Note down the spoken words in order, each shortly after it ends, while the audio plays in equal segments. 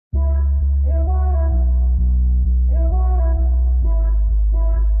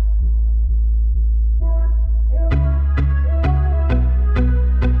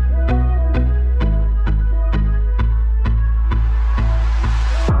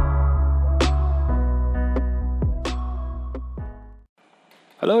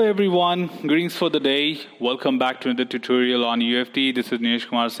Hello everyone, greetings for the day. Welcome back to another tutorial on UFT. This is Neeraj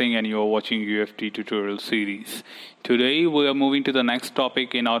Kumar Singh and you are watching UFT tutorial series. Today we are moving to the next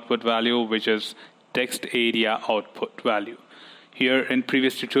topic in output value, which is text area output value. Here in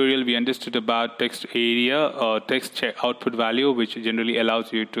previous tutorial we understood about text area or text output value, which generally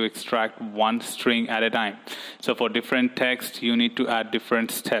allows you to extract one string at a time. So for different text you need to add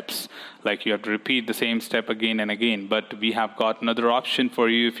different steps, like you have to repeat the same step again and again. But we have got another option for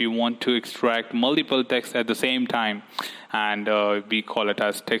you if you want to extract multiple text at the same time, and we call it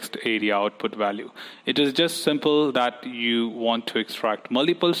as text area output value. It is just simple that you want to extract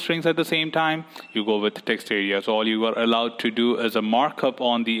multiple strings at the same time, you go with text area. So all you are allowed to do is a markup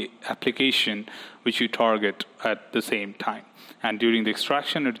on the application which you target at the same time. And during the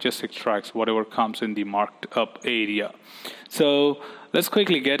extraction, it just extracts whatever comes in the marked up area. So let's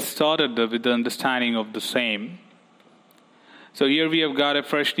quickly get started with the understanding of the same. So here we have got a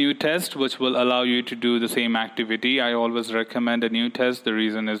fresh new test which will allow you to do the same activity. I always recommend a new test. The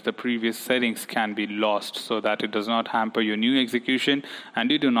reason is the previous settings can be lost, so that it does not hamper your new execution and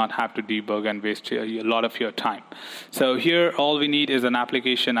you do not have to debug and waste a lot of your time. So here all we need is an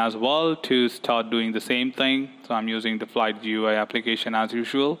application as well to start doing the same thing. So I'm using the Flight GUI application as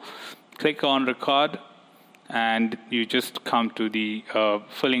usual. Click on record. And you just come to the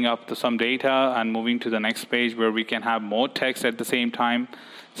filling up some data and moving to the next page where we can have more text at the same time.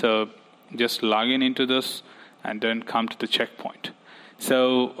 So just log in into this and then come to the checkpoint.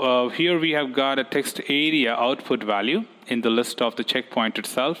 So here we have got a text area output value in the list of the checkpoint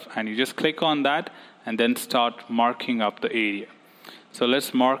itself, and you just click on that and then start marking up the area. So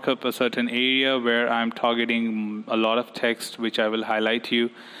let's mark up a certain area where I'm targeting a lot of text, which I will highlight to you.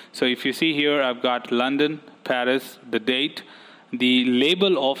 So if you see here, I've got London, Paris, the date, the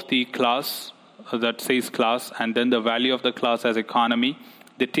label of the class that says class, and then the value of the class as economy,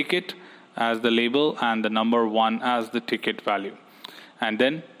 the ticket as the label, and the number 1 as the ticket value. And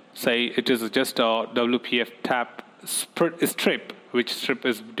then say it is just a WPF tab strip, which strip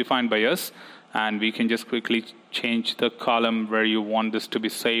is defined by us. And we can just quickly change the column where you want this to be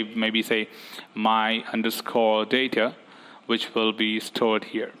saved. Maybe say my underscore data, which will be stored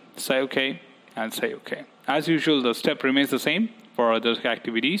here. Say OK and say OK. As usual, the step remains the same for other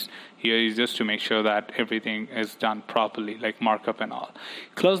activities. Here is just to make sure that everything is done properly, like markup and all.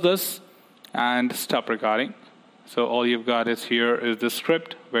 Close this and stop recording. So all you've got is here is the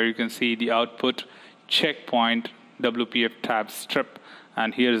script where you can see the output checkpoint WPF tab strip.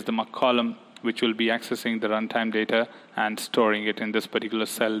 And here is the column which will be accessing the runtime data and storing it in this particular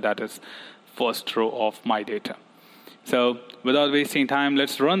cell, that is first row of my data. So without wasting time,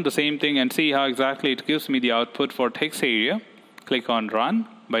 let's run the same thing and see how exactly it gives me the output for text area. Click on run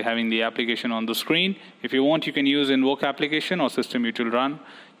by having the application on the screen. If you want, you can use invoke application or system util run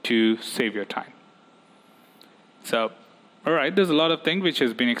to save your time. So, all right, there's a lot of things which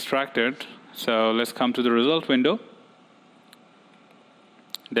has been extracted. So let's come to the result window.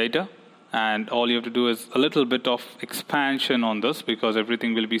 Data. And all you have to do is a little bit of expansion on this because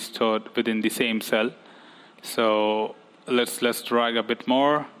everything will be stored within the same cell. So let's drag a bit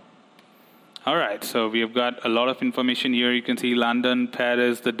more. All right, so we have got a lot of information here. You can see London,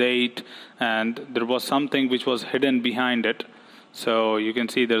 Paris, the date, and there was something which was hidden behind it. So you can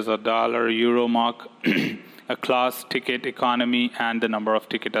see there's a dollar, euro mark, a class, ticket, economy, and the number of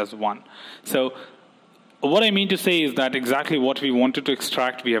ticket as 1. So what I mean to say is that exactly what we wanted to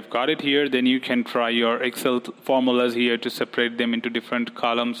extract, we have got it here. Then you can try your Excel formulas here to separate them into different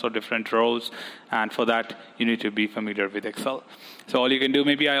columns or different rows. And for that, you need to be familiar with Excel. So all you can do,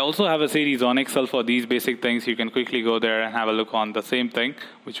 maybe I also have a series on Excel for these basic things. You can quickly go there and have a look on the same thing,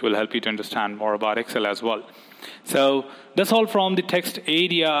 which will help you to understand more about Excel as well. So that's all from the text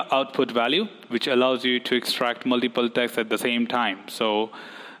area output value, which allows you to extract multiple text at the same time. So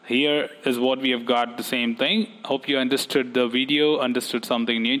here is what we have got, the same thing. Hope you understood the video, understood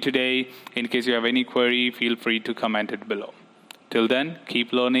something new today. In case you have any query, feel free to comment it below. Till then,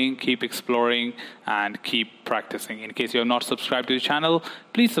 keep learning, keep exploring, and keep practicing. In case you have not subscribed to the channel,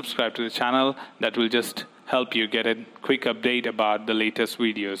 please subscribe to the channel. That will just help you get a quick update about the latest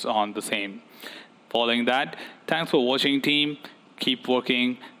videos on the same. Following that, thanks for watching, team. Keep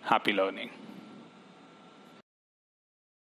working. Happy learning.